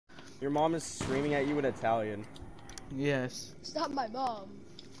Your mom is screaming at you in Italian. Yes. It's not my mom.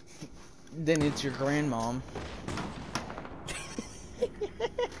 Then it's your grandmom.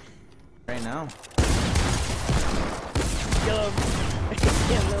 Right now. Kill him.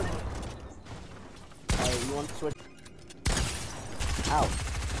 Kill him. Alright, you want to switch? Ow.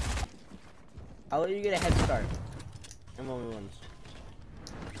 I'll let you get a head start. And when we wins.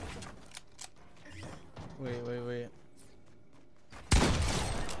 Wait.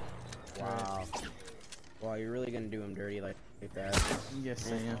 Wow. Wow, you're really gonna do him dirty like that.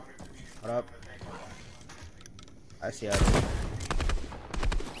 Yes, I am. What up? I see how it is.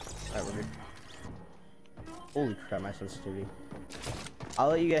 Alright, we're good. Holy crap, my sensitivity. I'll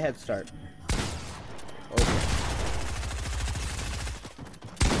let you get a head start. Okay.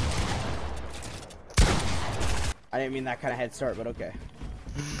 I didn't mean that kind of head start, but okay.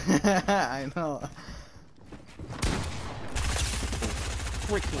 I know.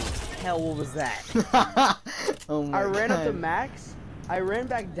 Freaking hell, what was that? Oh my I ran God. up to max, I ran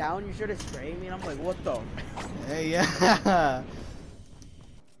back down, you started spraying me, and I'm like, what the? Hey, yeah.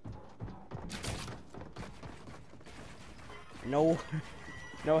 No,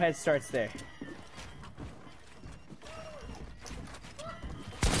 no head starts there.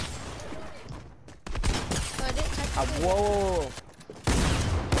 So I didn't touch it. Whoa.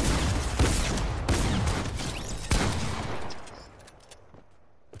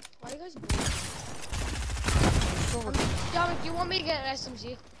 Why are you guys Dominic, do you want me to get an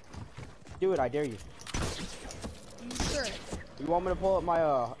SMG? Do it, I dare you. You sure? You want me to pull up my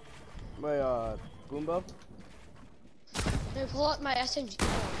boombo? Then pull out my SMG.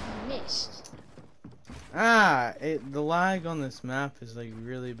 Oh, I missed. The lag on this map is like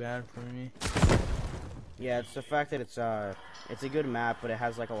really bad for me. Yeah, it's the fact that it's a good map, but it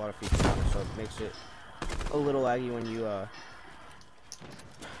has like a lot of features on it, so it makes it a little laggy when you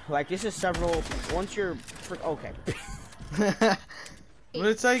like this is several once you're okay. But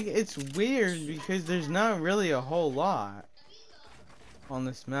it's like, it's weird because there's not really a whole lot on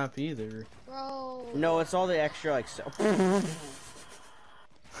this map either. Bro. No, it's all the extra like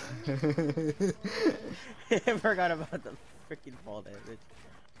I forgot about the freaking fall damage.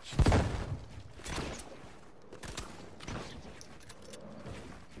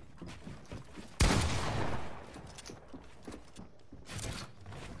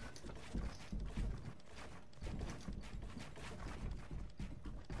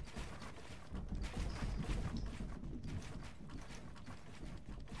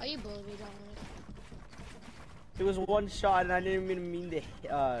 How you bully me, Dominic? It was one shot, and I didn't even mean to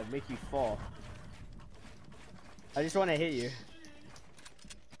make you fall. I just want to hit you.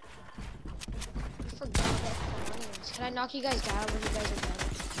 I forgot about coins. Can I knock you guys down when you guys are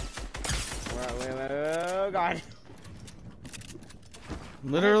done? Wait, oh god.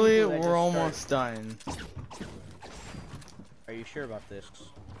 Literally, People that we're just almost done. Are you sure about this?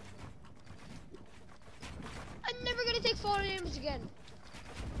 I'm never gonna take fall damage again.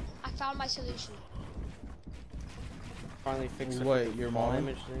 I found my solution. Finally fix the What, freaking your fall mom?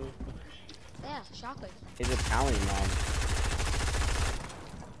 damage thing. Yeah, shockwave. His Italian mom.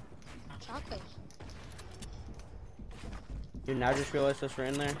 Shockwave. Dude, now I just realized those were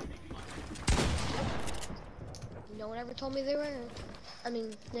in there. No one ever told me they were. I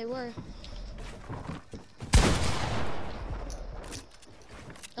mean, they were.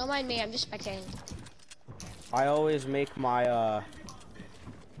 Don't mind me, I'm just spectating. I always make my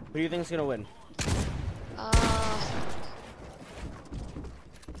who do you think's gonna win?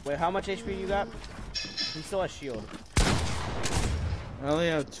 Wait, how much HP you got? He still has shield. I only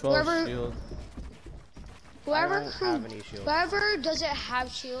have 12 shield. I don't have any shield. Whoever doesn't have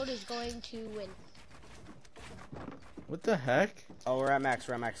shield is going to win. What the heck? Oh, we're at max.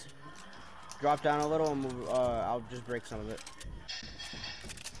 We're at max. Drop down a little and move. I'll just break some of it.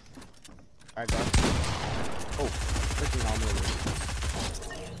 All right, go. Oh, freaking helmet.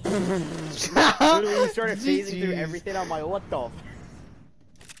 Literally, we started phasing through everything. I'm like, what the?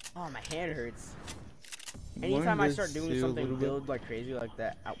 Oh, my hand hurts. Anytime I start doing something build like crazy like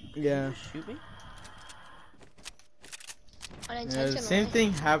that, ow, yeah. Did you shoot me? Yeah, the same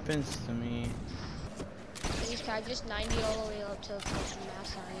thing happens to me. Please, can I just 90 all the way up to fucking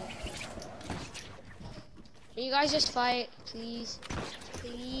mass area? Can you guys just fight, please?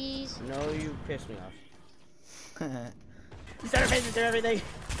 Please? No, you pissed me off. You started phasing through everything.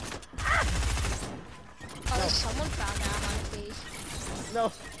 Oh, no. Someone found that on please.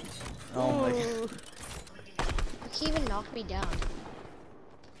 No. Oh my god. You can't even knock me down.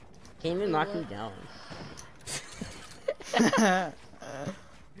 Can't even knock me down.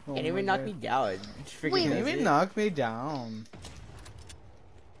 Oh Can't even knock me down. Can't even knock me down.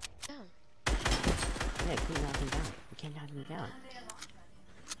 Yeah. can't knock him down. You can't knock him down.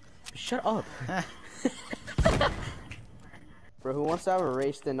 Shut up. Bro, who wants to have a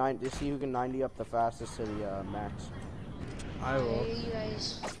race to see who can 90 up the fastest to the max? I will. Are you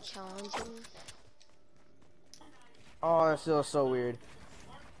guys challenging? Oh, that feels so weird.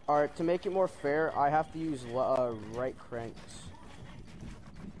 Alright, to make it more fair, I have to use right cranks.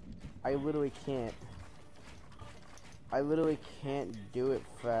 I literally can't. I literally can't do it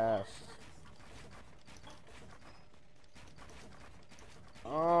fast.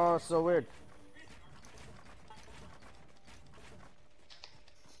 Oh, so weird.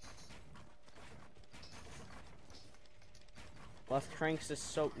 Left cranks is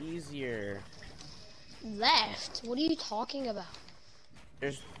so easier. Left? What are you talking about?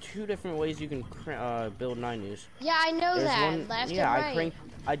 There's 2 different ways you can build 90s. Yeah, I know There's that. one, Left yeah, and right.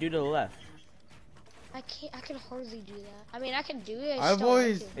 I do to the left. I can't. I can hardly do that. I mean, I can do it. I've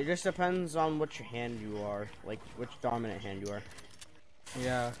always. It just depends on which hand you are, like which dominant hand you are.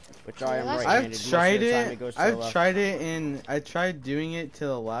 Yeah. Which I am I've right-handed. I've tried it. I've tried it and I tried doing it to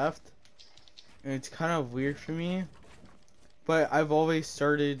the left, and it's kind of weird for me. But I've always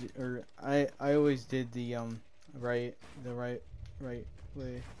started, or I always did the right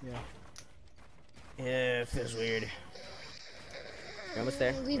way. Yeah. Yeah, it feels weird. You're almost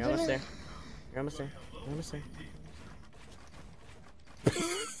there. You're almost there. You're almost there. You're almost there.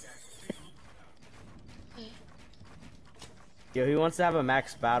 Yo, who wants to have a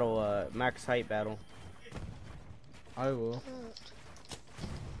max battle, max height battle? I will.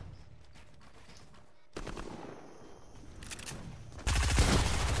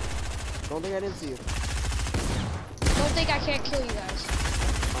 Don't think I didn't see you. Don't think I can't kill you guys.